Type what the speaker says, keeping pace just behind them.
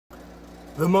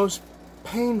The most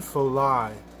painful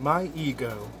lie my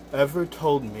ego ever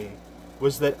told me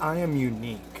was that I am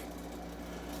unique.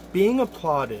 Being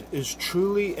applauded is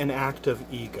truly an act of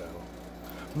ego.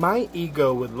 My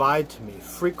ego would lie to me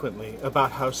frequently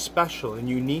about how special and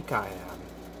unique I am.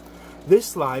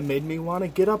 This lie made me want to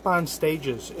get up on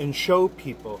stages and show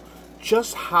people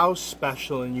just how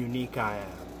special and unique I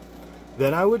am.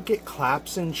 Then I would get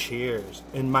claps and cheers,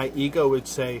 and my ego would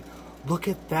say, "Look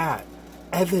at that,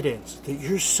 evidence that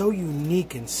you're so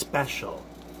unique and special."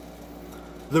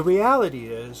 The reality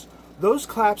is, those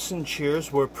claps and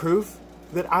cheers were proof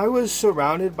that I was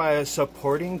surrounded by a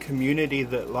supporting community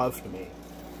that loved me.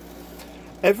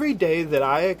 Every day that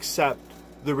I accept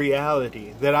the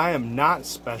reality that I am not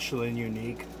special and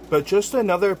unique, but just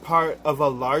another part of a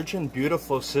large and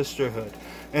beautiful sisterhood,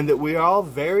 and that we are all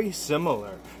very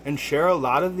similar and share a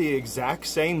lot of the exact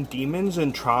same demons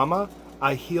and trauma,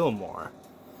 I heal more.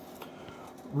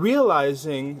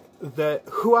 Realizing that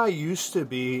who I used to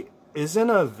be isn't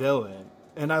a villain,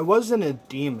 and I wasn't a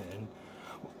demon,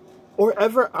 or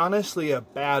ever honestly a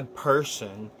bad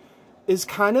person, is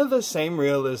kind of the same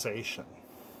realization.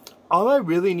 All I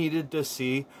really needed to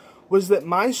see was that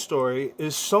my story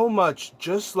is so much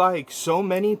just like so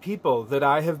many people that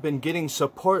I have been getting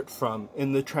support from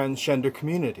in the transgender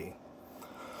community.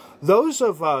 Those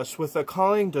of us with a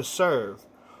calling to serve,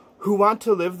 who want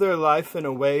to live their life in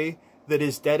a way that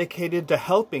is dedicated to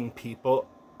helping people,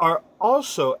 are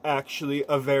also actually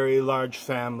a very large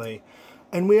family,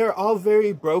 and we are all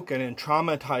very broken and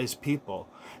traumatized people,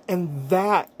 and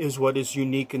that is what is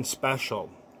unique and special,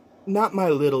 not my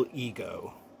little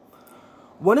ego.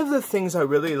 One of the things I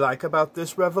really like about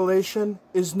this revelation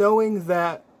is knowing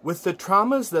that with the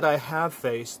traumas that I have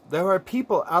faced, there are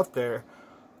people out there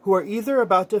who are either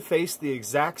about to face the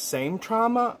exact same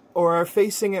trauma or are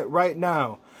facing it right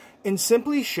now, and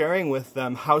simply sharing with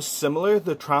them how similar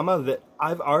the trauma that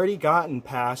I've already gotten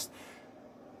past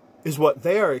is what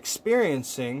they are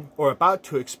experiencing or about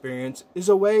to experience is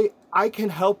a way I can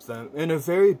help them in a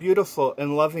very beautiful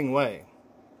and loving way.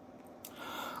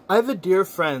 I have a dear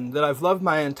friend that I've loved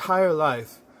my entire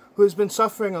life who has been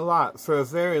suffering a lot for a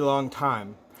very long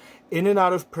time, in and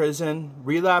out of prison,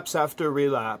 relapse after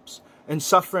relapse, and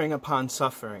suffering upon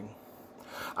suffering.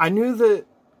 I knew that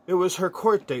it was her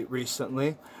court date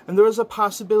recently, and there was a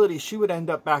possibility she would end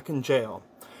up back in jail.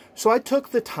 So I took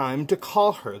the time to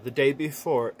call her the day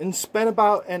before and spent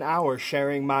about an hour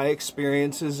sharing my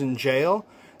experiences in jail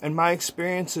and my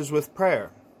experiences with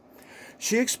prayer.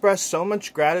 She expressed so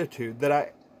much gratitude that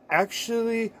I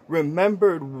actually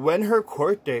remembered when her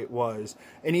court date was,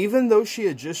 and even though she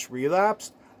had just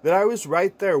relapsed, that I was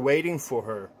right there waiting for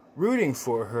her, rooting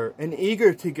for her, and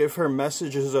eager to give her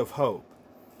messages of hope.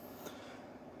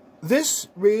 This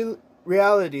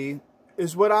reality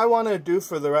is what I want to do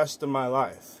for the rest of my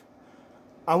life.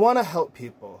 I want to help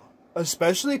people,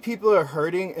 especially people who are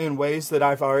hurting in ways that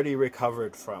I've already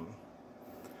recovered from.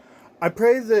 I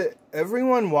pray that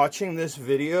everyone watching this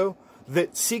video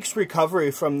that seeks recovery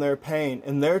from their pain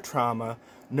and their trauma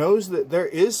knows that there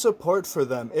is support for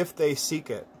them if they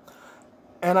seek it.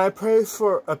 And I pray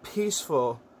for a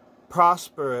peaceful,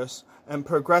 prosperous, and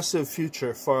progressive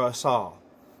future for us all.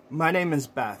 My name is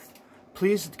Beth.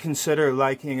 Please consider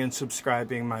liking and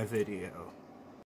subscribing my video.